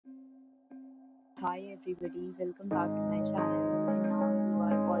Hi everybody, welcome back to my channel and now you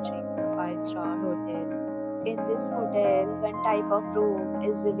are watching a 5-star hotel. In this hotel, one type of room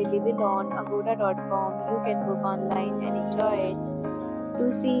is available on agoda.com. You can book online and enjoy it.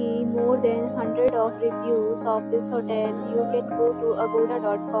 To see more than 100 of reviews of this hotel, you can go to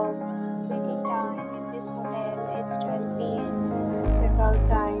agoda.com. Check-in time in this hotel is 12 p.m. Check-out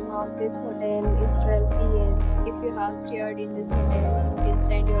time of this hotel is 12 p.m. If you have stayed in this hotel, you can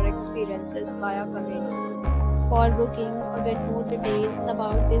send your experiences via comments. For booking or get more details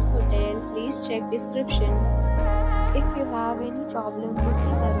about this hotel, please check description. If you have any problem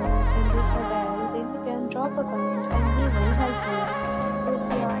booking a room in this hotel, then you can drop a comment and we will help you. If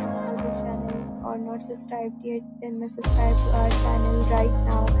you are new to this channel or not subscribed yet, then must subscribe to our channel right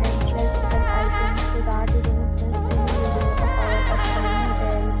now and press the bell icon so that you don't miss any video of our upcoming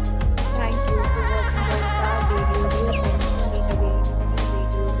hotel.